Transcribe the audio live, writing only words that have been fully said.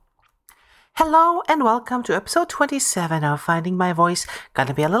Hello and welcome to episode 27 of Finding My Voice.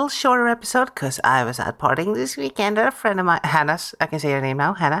 Gonna be a little shorter episode because I was out partying this weekend at a friend of mine, Hannah's. I can say her name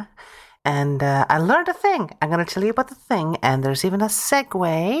now, Hannah. And I learned a thing. I'm gonna tell you about the thing, and there's even a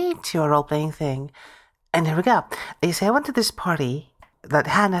segue to a role playing thing. And here we go. You see, I went to this party that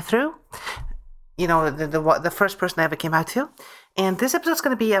Hannah threw. You know, the first person I ever came out to. And this episode's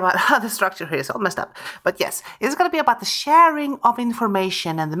going to be about how the structure here is all messed up. But yes, it's going to be about the sharing of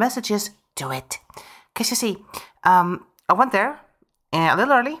information, and the message is do it. Because you see, I went there a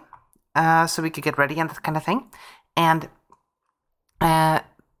little early so we could get ready and that kind of thing. And the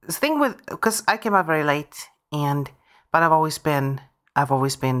thing with, because I came out very late, but I've always been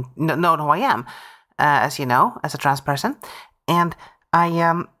known who I am, as you know, as a trans person. And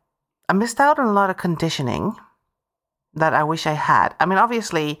I missed out on a lot of conditioning that I wish I had. I mean,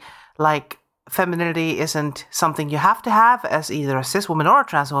 obviously, like, femininity isn't something you have to have as either a cis woman or a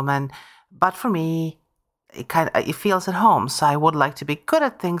trans woman, but for me, it feels at home. So I would like to be good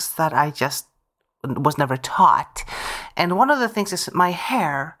at things that I just was never taught. And one of the things is my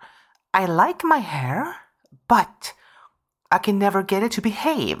hair. I like my hair, but I can never get it to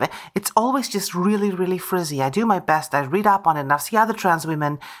behave. It's always just really, really frizzy. I do my best. I read up on it, and I've seen other trans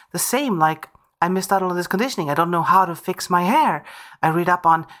women the same, like, I missed out on all this conditioning. I don't know how to fix my hair. I read up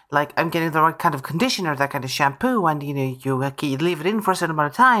on, like, I'm getting the right kind of conditioner, that kind of shampoo, and, you know, you leave it in for a certain amount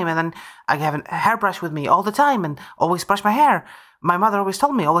of time, and then I have a hairbrush with me all the time and always brush my hair. My mother always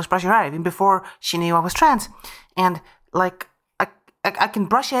told me, always brush your hair, even before she knew I was trans. And, like, I can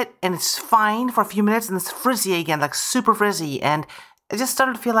brush it, and it's fine for a few minutes, and it's frizzy again, like super frizzy, and it just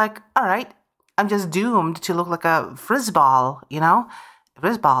started to feel like, all right, I'm just doomed to look like a frizzball, you know?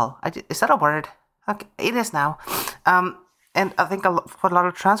 Frizzball. Is that a word? Okay, it is now. And I think for a lot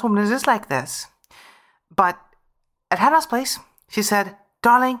of trans women, it is like this. But at Hannah's place, she said,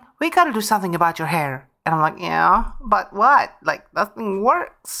 darling, we gotta do something about your hair. And I'm like, yeah, but what? Like, nothing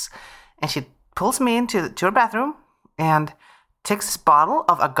works. And she pulls me into her bathroom and takes this bottle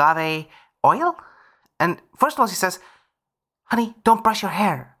of agave oil. And first of all, she says, honey, don't brush your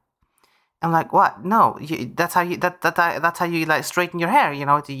hair. I'm like, what? No, that's how you like straighten your hair. You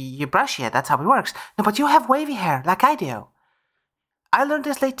know, you brush it. That's how it works. No, but you have wavy hair like I do. I learned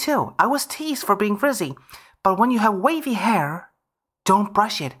this late too. I was teased for being frizzy. But when you have wavy hair, don't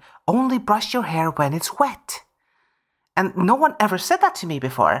brush it. Only brush your hair when it's wet. And no one ever said that to me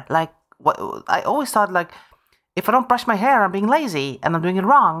before. Like, I always thought, like, if I don't brush my hair, I'm being lazy and I'm doing it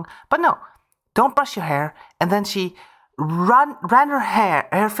wrong. But no, don't brush your hair. And then she ran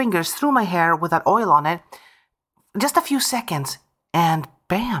her fingers through my hair with that oil on it. Just a few seconds, and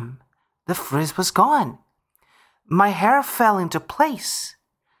bam, the frizz was gone. My hair fell into place,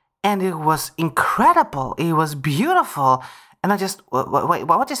 and it was incredible. It was beautiful. And I just, wait,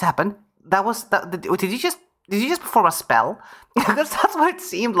 what just happened? Did you just perform a spell? Because that's what it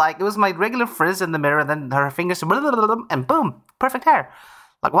seemed like. It was my regular frizz in the mirror, and then her fingers, and boom, perfect hair.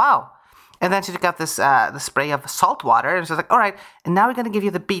 Like, wow. And then she took out this the spray of salt water, and she was like, all right, and now we're going to give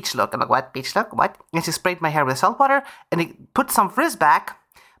you the beach look. I'm like, what? Beach look? What? And she sprayed my hair with salt water, and it put some frizz back,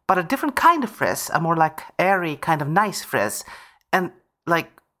 but a different kind of frizz, a more, like, airy, kind of nice frizz. And,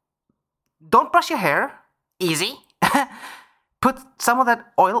 like, don't brush your hair. Easy. Put some of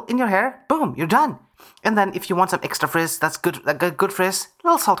that oil in your hair. Boom, you're done. And then if you want some extra frizz, that's good, like, good frizz, a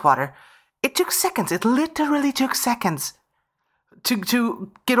little salt water. It took seconds. It literally took seconds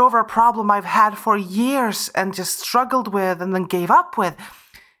to get over a problem I've had for years and just struggled with and then gave up with.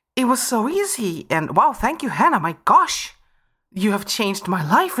 It was so easy. And wow, thank you, Hannah. My gosh, you have changed my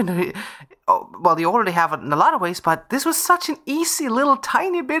life. Well, you already have it in a lot of ways, but this was such an easy little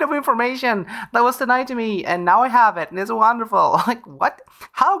tiny bit of information that was denied to me, and now I have it, and it's wonderful. Like, what?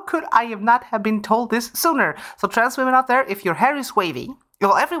 How could I have been told this sooner? So trans women out there, if your hair is wavy,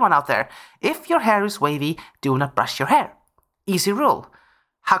 well, everyone out there, if your hair is wavy, do not brush your hair. Easy rule.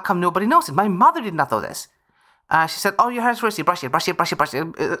 How come nobody knows it? My mother did not know this. She said, oh, your hair is frizzy. Brush it.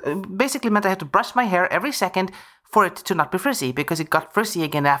 Basically meant I had to brush my hair every second for it to not be frizzy, because it got frizzy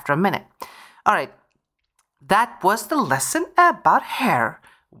again after a minute. All right. That was the lesson about hair.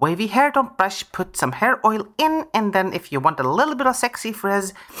 Wavy hair, don't brush. Put some hair oil in, and then if you want a little bit of sexy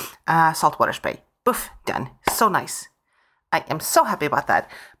frizz, salt water spray. Boof, done. So nice. I am so happy about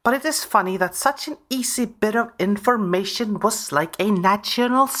that. But it is funny that such an easy bit of information was like a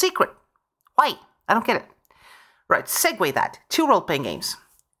national secret. Why? I don't get it. Right, segue that to role-playing games.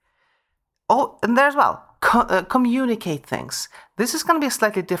 Oh, and there as well. Communicate things. This is going to be a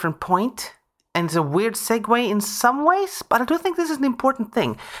slightly different point, and it's a weird segue in some ways, but I do think this is an important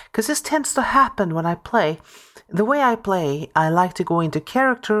thing, because this tends to happen when I play. The way I play, I like to go into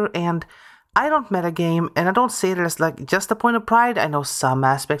character, and I don't metagame, and I don't say it as like just a point of pride. I know some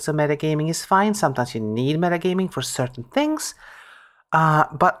aspects of metagaming is fine. Sometimes you need metagaming for certain things.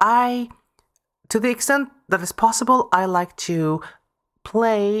 But to the extent that is possible, I like to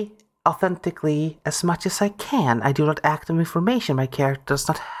play authentically as much as I can. I do not act on information my character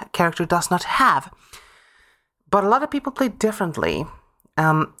does not have. But a lot of people play differently.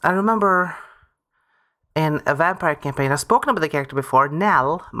 I remember in a vampire campaign, I've spoken about the character before,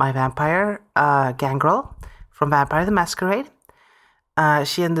 Nell, my vampire gangrel from Vampire the Masquerade.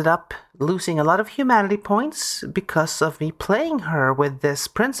 She ended up losing a lot of humanity points because of me playing her with this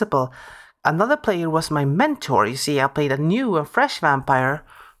principle. Another player was my mentor. You see, I played a new and fresh vampire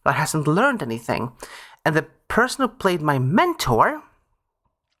that hasn't learned anything. And the person who played my mentor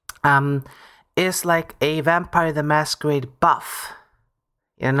is like a Vampire the Masquerade buff.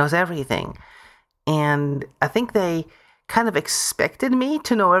 He knows everything. And I think they kind of expected me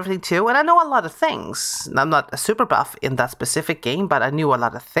to know everything too. And I know a lot of things. I'm not a super buff in that specific game, but I knew a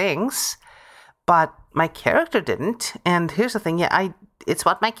lot of things. But my character didn't. And here's the thing, it's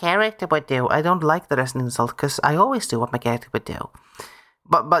what my character would do. I don't like that as an insult, because I always do what my character would do.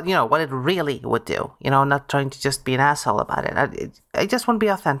 But what it really would do. Not trying to just be an asshole about it. I just want to be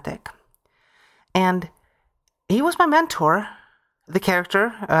authentic. And he was my mentor. The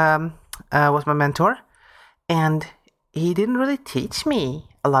character was my mentor. And he didn't really teach me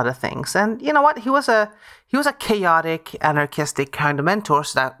a lot of things. And you know what? He was a chaotic, anarchistic kind of mentor,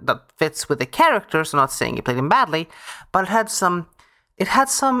 so that fits with the character. So I'm not saying he played him badly, but it had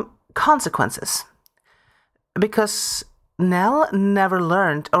some consequences. Because Nell never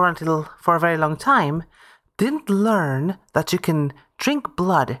learned, or until for a very long time, didn't learn that you can drink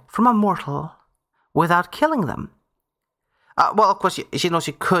blood from a mortal without killing them. Well, of course, she knows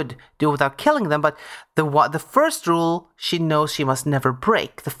she could do it without killing them, but the first rule she knows she must never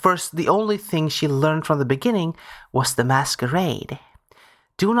break. The only thing she learned from the beginning was the masquerade.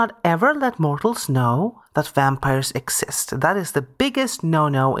 Do not ever let mortals know that vampires exist. That is the biggest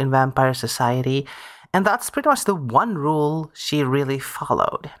no-no in vampire society, and that's pretty much the one rule she really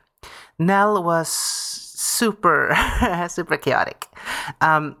followed. Nell was super, super chaotic.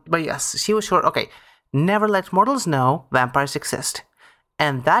 But yes, she was sure, okay, never let mortals know vampires exist.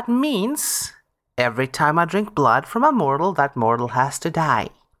 And that means every time I drink blood from a mortal, that mortal has to die.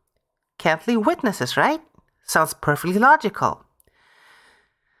 Can't leave witnesses, right? Sounds perfectly logical.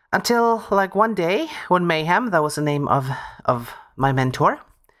 Until, one day, when Mayhem, that was the name of my mentor,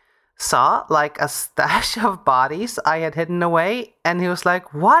 saw, a stash of bodies I had hidden away, and he was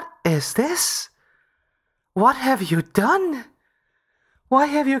like, "What is this? What have you done? Why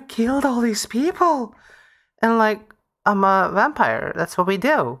have you killed all these people?" And I'm a vampire. That's what we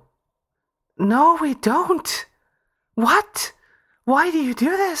do. No, we don't. What? Why do you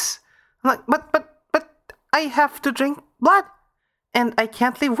do this? I'm like, but I have to drink blood. And I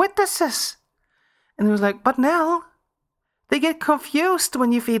can't leave witnesses. And he was like, "But Nell, they get confused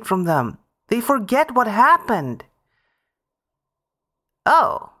when you feed from them. They forget what happened."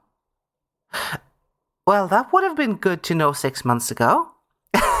 Oh. Well, that would have been good to know 6 months ago.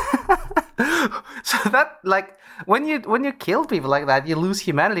 So that, when you kill people like that, you lose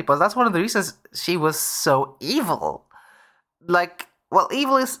humanity. But that's one of the reasons she was so evil.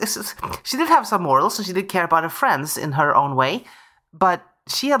 Evil is she did have some morals, so she did care about her friends in her own way. But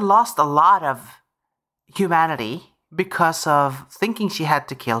she had lost a lot of humanity because of thinking she had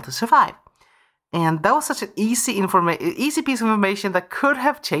to kill to survive. And that was such an easy piece of information that could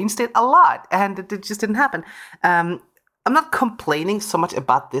have changed it a lot. And it just didn't happen. I'm not complaining so much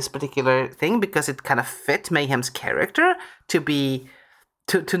about this particular thing because it kind of fit Mayhem's character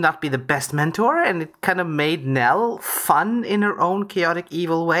to not be the best mentor, and it kind of made Nell fun in her own chaotic,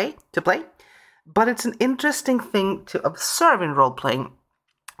 evil way to play. But it's an interesting thing to observe in role-playing,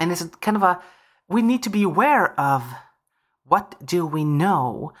 and it's kind of we need to be aware of what do we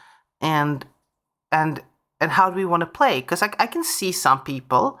know and how do we want to play, because I can see some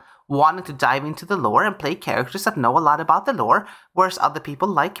people wanting to dive into the lore and play characters that know a lot about the lore, whereas other people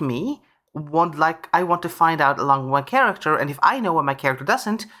like me I want to find out along one character, and if I know what my character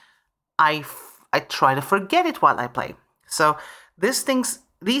doesn't, I try to forget it while I play. So these things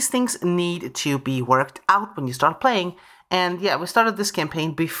need to be worked out when you start playing. And yeah, we started this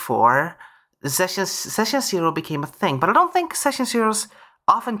campaign before Session 0 became a thing, but I don't think Session Zeros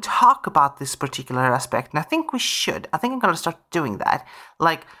often talk about this particular aspect, and I think we should. I think I'm going to start doing that.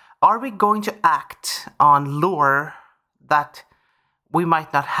 Are we going to act on lore that we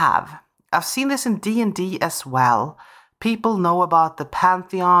might not have? I've seen this in D&D as well. People know about the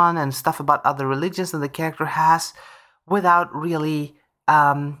pantheon and stuff about other religions that the character has without really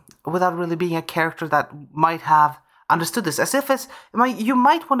without really being a character that might have understood this. As if you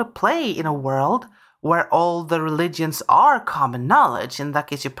might want to play in a world where all the religions are common knowledge. In that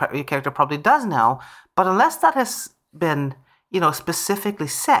case, your character probably does know. But unless that has been, specifically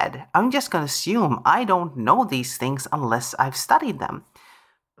said, I'm just going to assume I don't know these things unless I've studied them.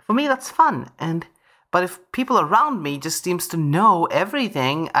 For me, that's fun. But if people around me just seems to know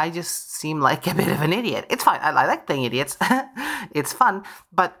everything, I just seem like a bit of an idiot. It's fine. I like playing idiots. It's fun.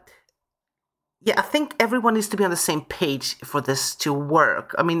 But yeah, I think everyone needs to be on the same page for this to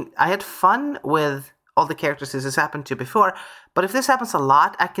work. I mean, I had fun with all the characters this has happened to before, but if this happens a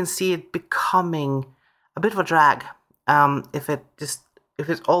lot, I can see it becoming a bit of a drag. If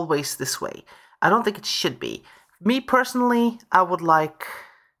it's always this way. I don't think it should be. Me personally, I would like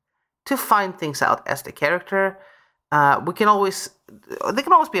to find things out as the character. There can always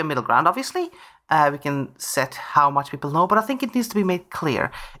be a middle ground, obviously. We can set how much people know, but I think it needs to be made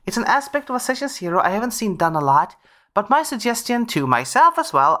clear. It's an aspect of a Session Zero I haven't seen done a lot, but my suggestion to myself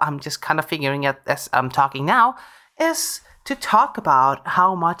as well, I'm just kind of figuring it as I'm talking now, is to talk about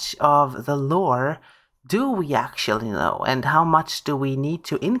how much of the lore do we actually know, and how much do we need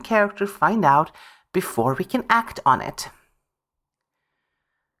to, in character, find out before we can act on it.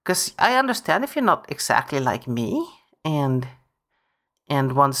 Because I understand if you're not exactly like me, and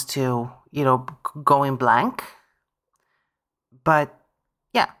wants to, go in blank. But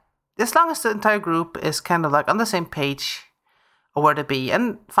yeah, as long as the entire group is kind of like on the same page or where to be,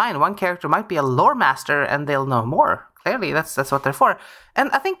 and fine, one character might be a lore master and they'll know more. Clearly, that's what they're for.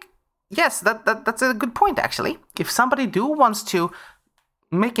 And I think, yes, that's a good point, actually. If somebody wants to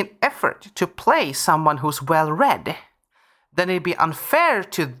make an effort to play someone who's well-read, then it'd be unfair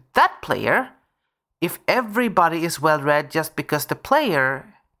to that player if everybody is well-read just because the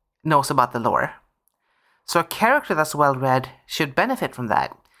player knows about the lore. So a character that's well-read should benefit from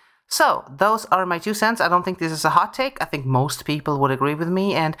that. So, those are my 2 cents. I don't think this is a hot take. I think most people would agree with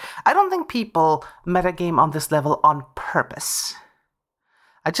me, and I don't think people metagame on this level on purpose.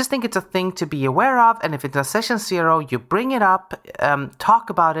 I just think it's a thing to be aware of, and if it's a Session Zero, you bring it up, talk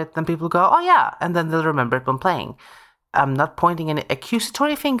about it, then people go, oh yeah, and then they'll remember it when playing. I'm not pointing any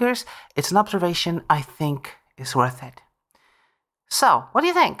accusatory fingers. It's an observation I think is worth it. So, what do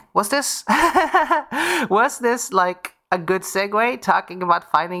you think? Was this like a good segue, talking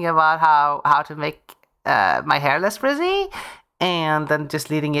about finding about how to make my hair less frizzy, and then just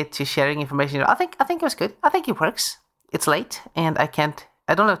leading it to sharing information? I think it was good. I think it works. It's late, and I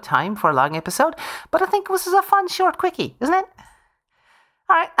don't have time for a long episode, but I think this is a fun, short quickie, isn't it?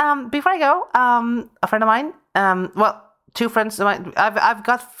 All right. Before I go, a friend of mine, 2 friends of mine, I've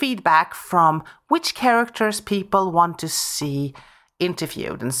got feedback from which characters people want to see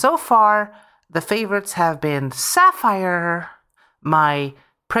interviewed, and so far the favorites have been Sapphire, my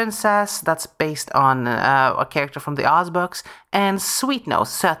princess that's based on a character from the Oz books, and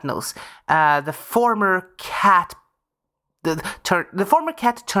Sweetnose, the former cat, the former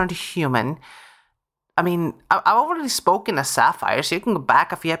cat turned human. I mean, I've already spoken as Sapphire, so you can go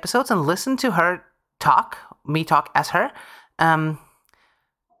back a few episodes and listen to her talk, me talk as her.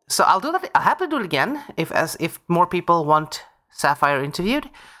 So I'll do that. I'll happily do it again if more people want Sapphire interviewed.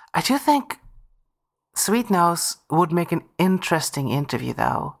 I do think Sweetnose would make an interesting interview,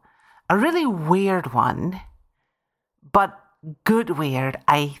 though. A really weird one, but good weird,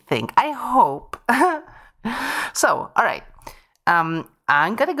 I think. I hope. So, all right. I'm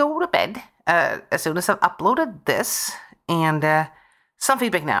gonna go to bed as soon as I've uploaded this, and some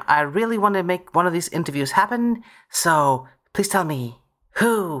feedback now. I really want to make one of these interviews happen, so please tell me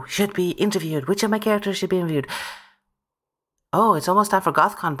who should be interviewed. Which of my characters should be interviewed? Oh, it's almost time for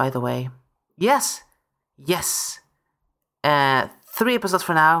GothCon, by the way. Yes. 3 episodes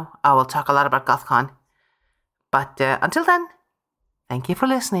for now. I will talk a lot about GothCon. But until then, thank you for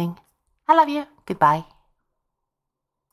listening. I love you. Goodbye.